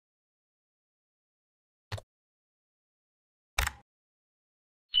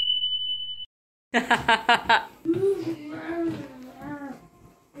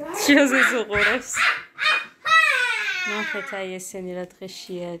Сейчас იზუღურებს. ნახეთ აი ესენი რა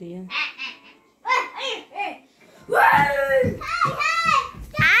დღეში არიან.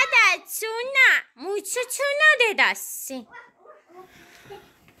 Ada tsuna, mucho tsuna dedasi.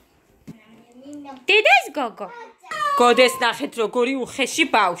 Dedes gogo. გოდეს ნახეთ როგორი უხეში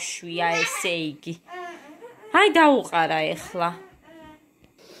ბავშვია ესე იგი. აი დაუყარა ეხლა.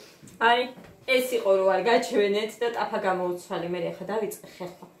 აი ეს იყო რო არ გაჩვენეთ და ტაფა გამოუცვალე მე ეხლა დავიწყე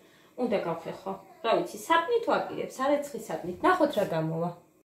ხეხვა. უნდა გავხეხო. რა ვიცი, საპნით ვაპირებს, არეცხი საპნით. ნახოთ რა გამოვა.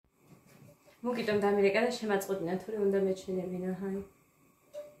 მოგიტომ დამირეკა და შემაწყუდინა თუ უნდა მეჩვენებინა, ჰაი.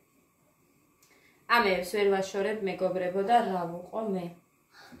 ამებს ვერ ვაშორებ მეგობრებო და რა ვუყო მე.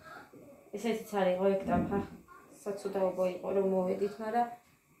 ესეთიც არ იყო ეგ ტაფა. საცუდაობა იყო რომ მოვედით, მაგრამ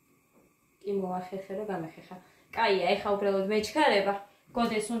კი მოახერხე რომ გამეხეხა. კაია, ეხა უბრალოდ მეჩქარება.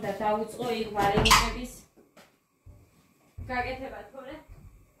 გოდეს უნდა დაუწყო იქ ვარენიკების გაკეთება თორე.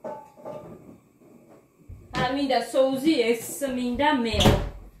 არ მინდა სოუზი, ეს მინდა მეო.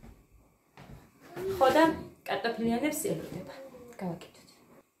 ხო და კარტოფილიანებს ელოდება. გავაკეთოთ.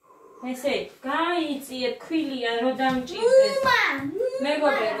 ესე გაიწიეთ ქვილია რომ დამჭირდეს.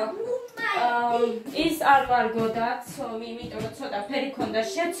 მეგობრებო, ის არ ვარგოდათ, იმიტომ რომ ცოტა ფერი ქონდა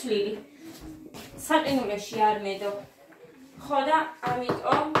შეცვლილი. საყინულეში არ მედო. ხო და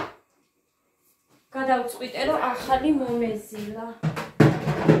ამიტომ გადავწყვიტე რომ ახალი მომეზილა.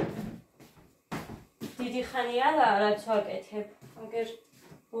 დიდი ხანია რაც ვაკეთებ. აგერ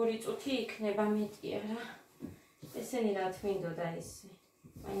 2 წუთი იქნება მეტია რა. ესენი რა თმინდოდა ისე.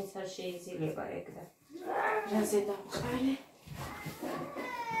 მაინც არ შეიძლება ეგ და რაზე დავყარე.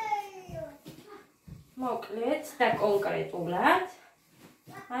 მოკლედ და კონკრეტულად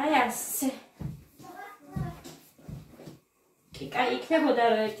აი ასე. კი კაი იქნებოდა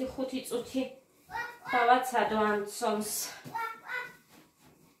რა 1-5 წუთი დავაცადო ამ ცომს.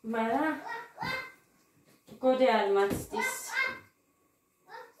 მაგრამ გოდე არ მაცდის.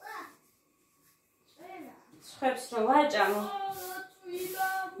 ხვებს რო ვაჭამო.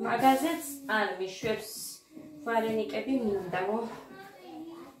 მაგაზეც არ მიშვებს ვარენიკები მინდა მო.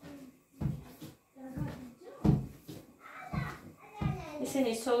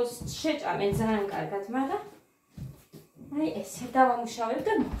 ისინი სოუსს შეჭამენ ძალიან კარგად, მაგრამ აი ესე დავამუშავებ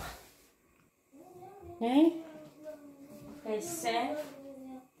და მოვა. აი ესე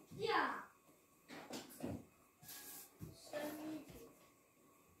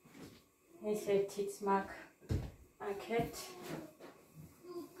ესეთიც მაგ აქეთ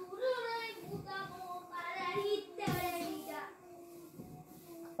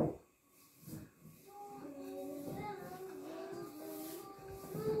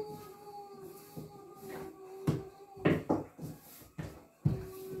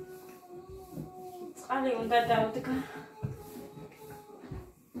წყალი უნდა დავდგა.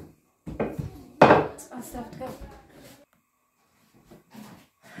 წყალს დავდგა.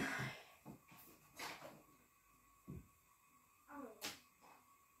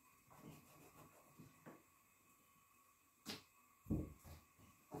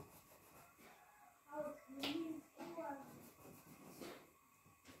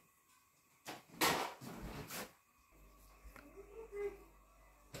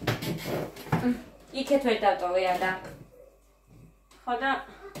 იქეთ ვერ დავტოვე და ხო და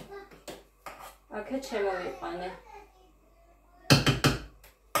აქეთ შემოვიყვანე.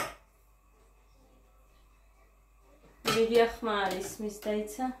 ვიდეო ხმა არის მის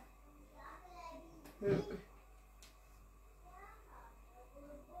დაიცა.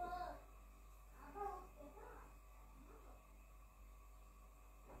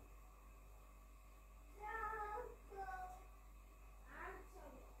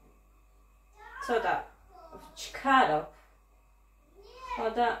 ცოტა ვჩქარო. ხო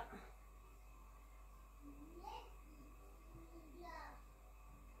და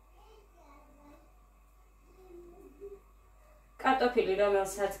კარტოფილი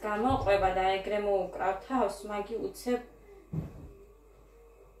რომელსაც გამოყვება და ეგრე მოუკრავ თავს, მაგი უცებ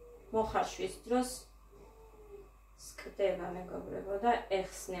მოხარშვის დროს სკდება მეგობრებო და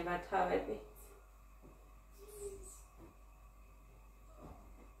ეხსნება თავები.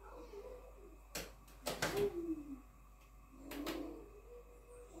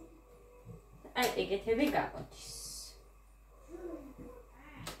 აი ეგეთები გაგვდის.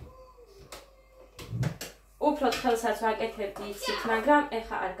 უფრო ხელსაც ვაკეთებდი იცით, მაგრამ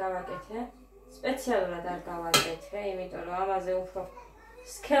ეხა არ გავაკეთე. სპეციალურად არ გავაკეთე, იმიტომ რომ ამაზე უფრო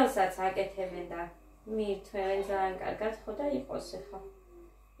სქელსაც აკეთებენ და მიირთმევენ ძალიან კარგად, ხო და იყოს ეხა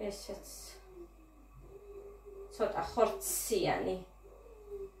ესეც ცოტა ხორციანი.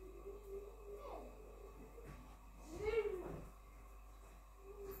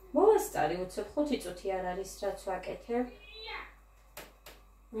 მოვასწარი უცებ 5 წუთი არ არის რაც ვაკეთებ.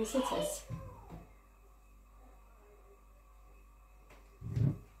 ისიც ეს.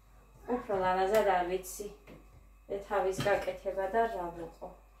 უფრო ლამაზად არ ვიცი. თავის გაკეთება და რა ვიყო,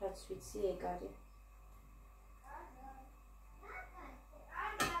 რაც ვიცი ეგ არის.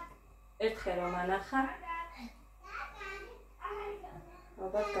 ერთხელ რომ ანახა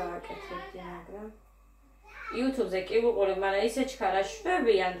ალბათ გავაკეთებდი, მაგრამ YouTube-ზე კი ვუყურებ, მაგრამ ისე ჩქარა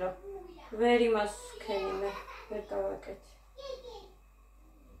შვებიან, რომ ვერ იმას ვქენი მე, ვერ გავაკეთე.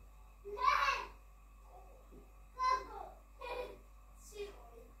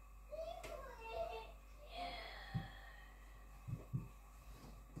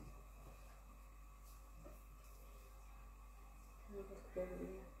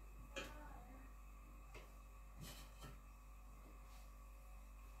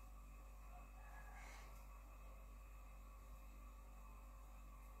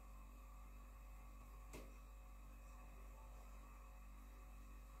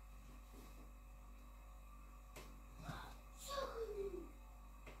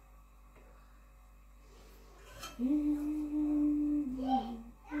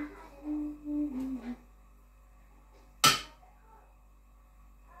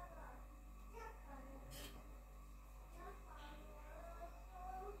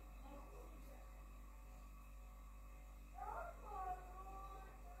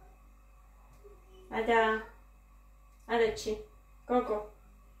 Adachi, Gogo.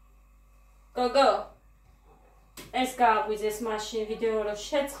 ეს გააღვიძეს მაშინ ვიდეო რო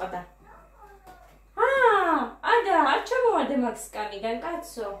შეწყდა. Ada, არ ჩამოვარდე მაქსკანიდან,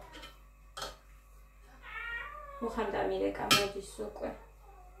 კაცო. მოხანდა მირეკა მოდის უკვე.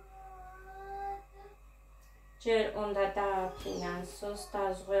 ჯერ უნდა დააფინანსოს,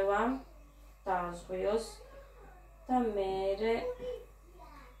 დააზღვიოს და მერე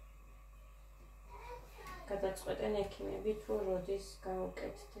გადაწყვეტენ ექიმები თუ როდის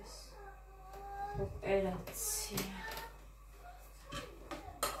გაუკეთდეს ოპერაცია.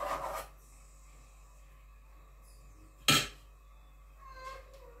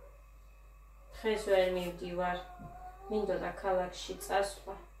 დღეს ვერ მივდივარ, მინდოდა ქალაქში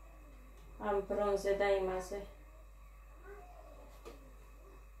წასვლა ამ ბრონზე და იმაზე.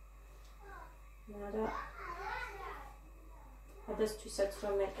 მაგრამ ადასთვისაც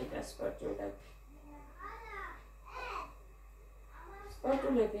რომ მეყიდა სპორტულები.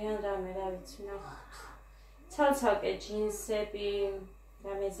 სპორტულები ან რამე, რა ვიცი, ნახოთ. ცალ-ცალკე ჯინსები,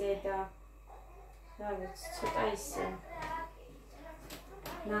 რამეზე და რა ვიცი, ცოტა ისე.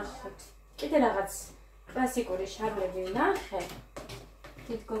 ნახოთ. კიდე რაღაც კლასიკური შარლები ვნახე.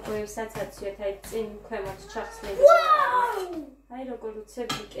 დიდ გოგოებსაც აცვიეთ, აი წინ ქვემოთ ჩახსნილი. აი როგორ უცებ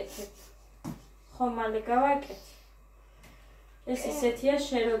ვიკეთებ. ხომალე გავაკეთე. ეს ისეთია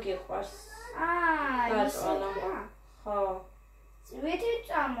შენ რო გიყვარს. ბატონო. ხო. წვეთი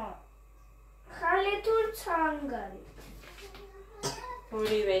წამო. ხალე თუ ცანგარი.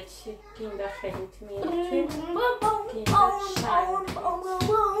 ორივეცი, გინდა ხედით მიერთვი.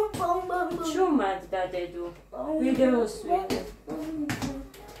 ჩუმად დადედუ. ვიდეოს ვიდე.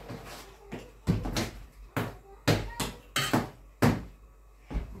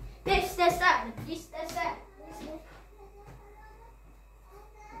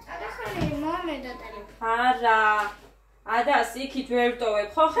 არა, ადას იქით ვერ ვტოვებ,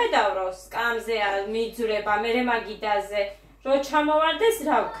 ხო ხედავ რომ სკამზე მიძვრება, მერე მაგიდაზე, რო ჩამოვარდეს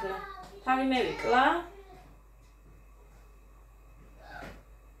რა ვქნა? თავი მევიკლა?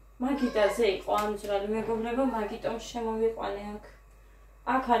 მაგიდაზე იყო ამძვრალი, მეგობრებო, მაგიტომ შემოვიყვანე აქ.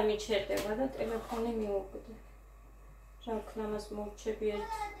 აქ არ მიჩერდება და ტელეფონი მიუგდე. რა ვქნა, მას მოვჩები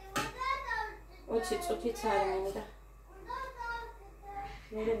ერთ 20 წუთიც არ მინდა.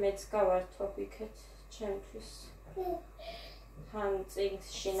 მერე მეც გავართობ იქეთ ჩემთვის. თან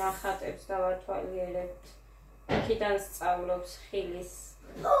წიგნში ნახატებს დავათვალიერებთ. იქიდან სწავლობს ხილის.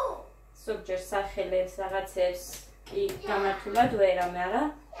 ზოგჯერ სახელებს, რაღაცებს კი გამართულად ვერა, მაგრამ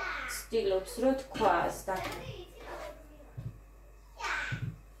ცდილობს რომ თქვას და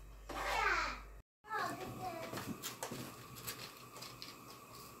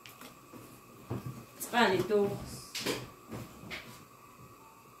წყალი დუხს.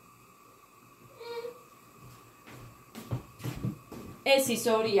 ეს ის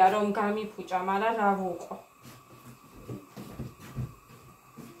ორია რომ გამიფუჭა, მაგრამ რა ვუყო.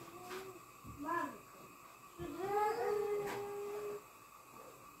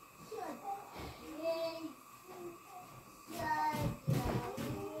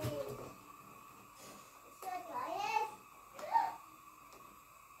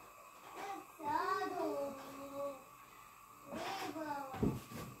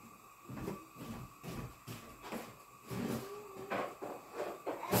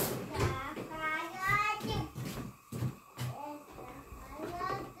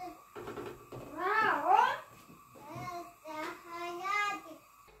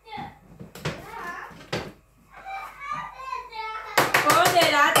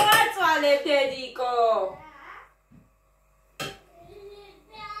 დედიკო.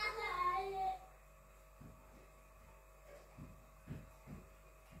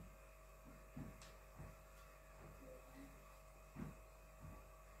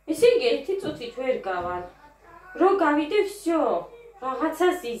 ისინი ერთი წუთით ვერ გავალ. რო გავიდე всё.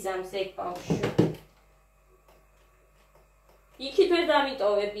 რაღაცას იზამს ეგ ბავშვი. იქით ვერ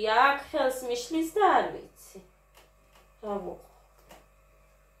დამიტოვები, აქ ხელს მიშლის და არ ვიცი. რა ვუყო.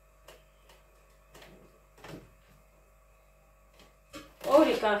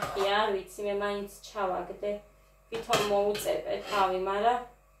 ორი გახია, არ ვიცი, მე მაინც ჩავაგდე. ვითომ მოუწეპე თავი, მაგრამ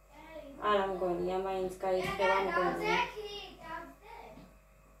არა მგონია, მაინც გაიხდება მგონია.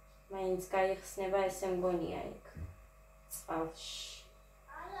 მაინც გაიხსნება ესე მგონია იქ. წყალში.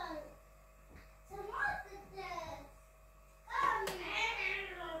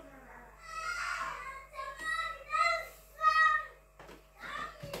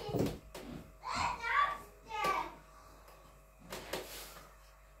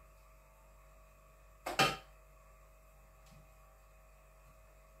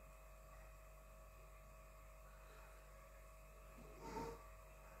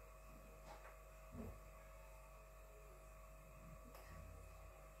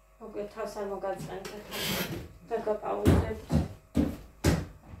 მოგე თავს არ მოგაწყენთ და გაპაუზებთ.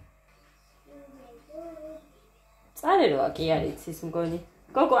 წარევა კი არ იცის მგონი.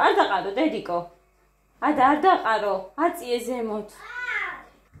 გოგო არ დაყარო დედიკო. ადა არ დაყარო. აწიე ზემოთ.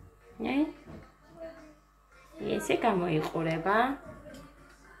 ესე გამოიყურება.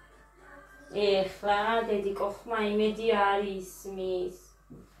 ეხლა დედიკო ხმა იმედი არ ისმის.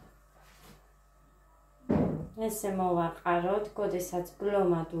 ესე მოვაყაროთ, გოდესაც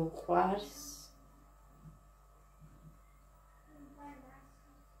ბლომად უყვარს.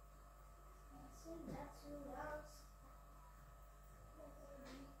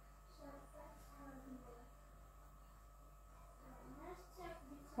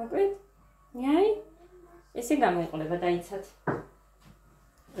 მოკლედ? ნიაი? ესე გამოიყურება დაიცად.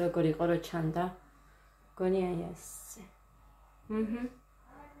 როგორ იყო რო ჩანდა? გონი აი ასე.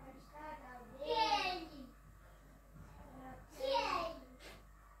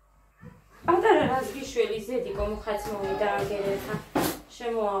 პატარა რაზგიშველი ზედიკო მუხაც მოვიდა აგერეთა.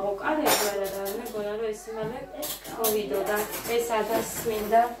 შემოაღო კარები არა და არ მეგონა რომ ეს იმალე მოვიდოდა. ეს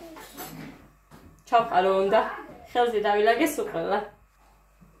ადასმინდა. ჩავყარო უნდა. ხელზე დავილაგეს უყველა.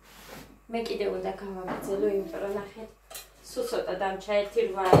 მე კიდე უნდა გავაგრძელო, იმიტომ რომ ნახეთ. სულ ცოტა დამჩა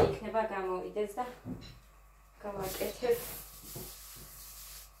 1-8 იქნება გამოვიდეს და გავაკეთებ.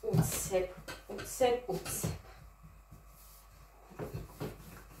 უცებ.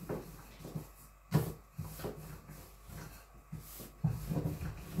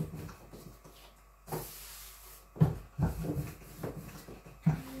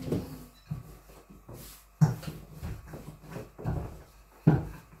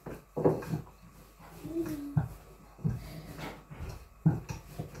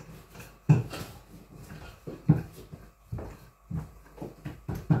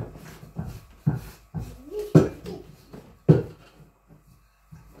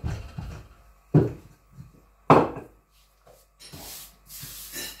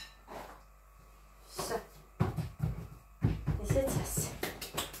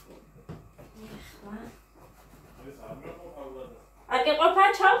 Ake qofa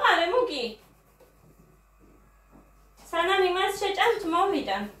ჩავყარე მუგი. სანამ იმას შეჭამთ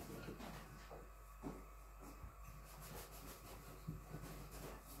მოვიდა.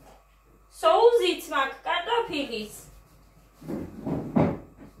 соусიც მაქვს კარტოფილის.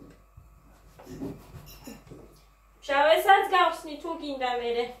 შავესაც გავხსნი თუ გინდა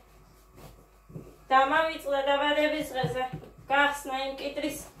მერე. დამავიწყდა დაბადების დღეზე. გახსნა იმ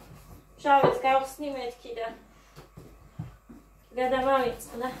კიტრის შავეც გავხსნი მეთქი და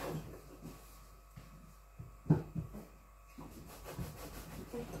გადავავიწყდა.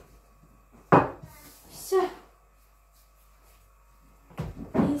 Всё.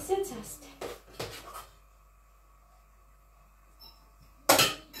 ისეც ასте.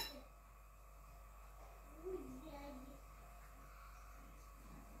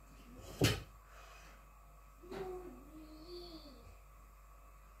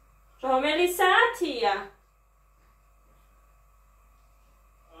 რომელი საათია?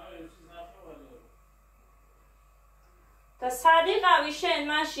 და სად იყავი შენ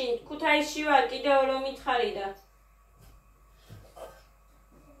მაშინ? ქუთაისში ვარ, კიდევ რომ მითხარი და.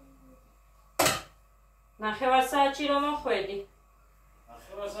 ნახევარ საათში რომ მოხვედი.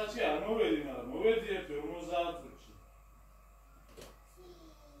 ნახევარ საათში არ მოვედი, მაგრამ მოვედი 50 წუთში.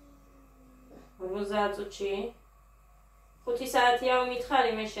 50 წუთში? 5 საათია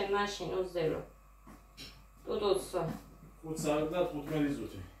მითხარი მე შენ მაშინ უძელო. ტუტუცო. 5 საათი და 15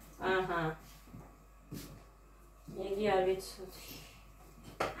 წუთი. აჰა. იგი არ ვიცოდი.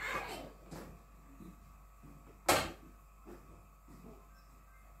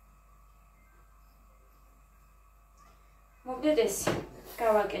 მოგდეთ ეს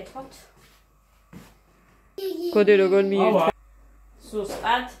გავაკეთოთ. გოდი როგორ მიირთვა?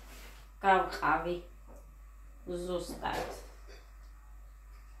 ზუსტად გავყავი. ზუსტად.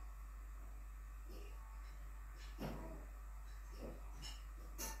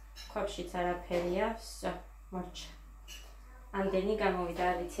 ქვაბშიც არაფერია, ვსო, მორჩა. ამდენი გამოვიდა,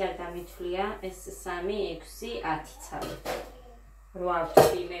 არ ვიცი არ დამითვლია, ეს 3, 6, 10 ცალო. 8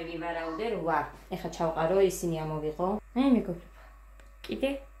 ვთქვი, მე ვივარაუდე 8. ეხლა ჩავყარო, ისინი ამოვიღო. აი მეგობრებო. კიდე,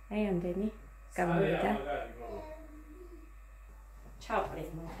 აი ამდენი გამოვიდა. ჩავყრით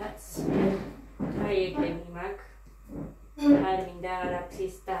მაგაც. აი ეგრე მაგ. არ მინდა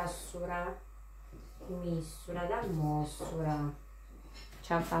არაფრის დასურა. მისურა და მოსურა.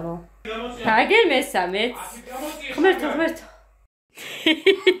 ჩავყარო. აგერ მესამეც. ღმერთო.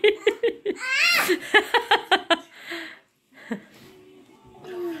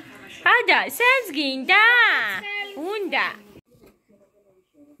 ადა, სენს გინდა? უნდა.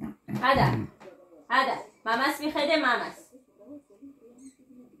 ადა. მამას მიხედე მამას.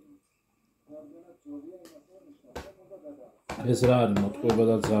 ეს რა არის მოტყუება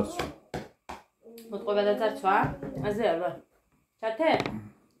და ძარცვა? მოტყუება და ძარცვა? აზე არ ვარ. ჩათე?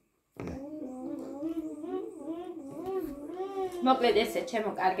 მოკლედ ესე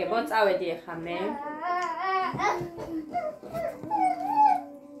ჩემო კარგებო, წავედი ახლა მე.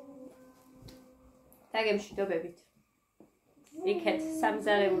 დაგემშვიდობებით. იქეთ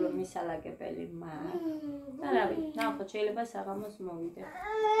სამზარეულო მისალაგებელი და რავი, ნახოთ შეიძლება საღამოს მოვიდე.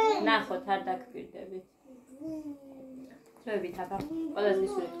 ნახოთ არ დაგკვირდებით. წვევით აბა, ყველას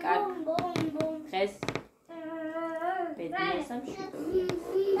გისურვებთ კარგ დღეს. ბედნიერ სამშვიდობო.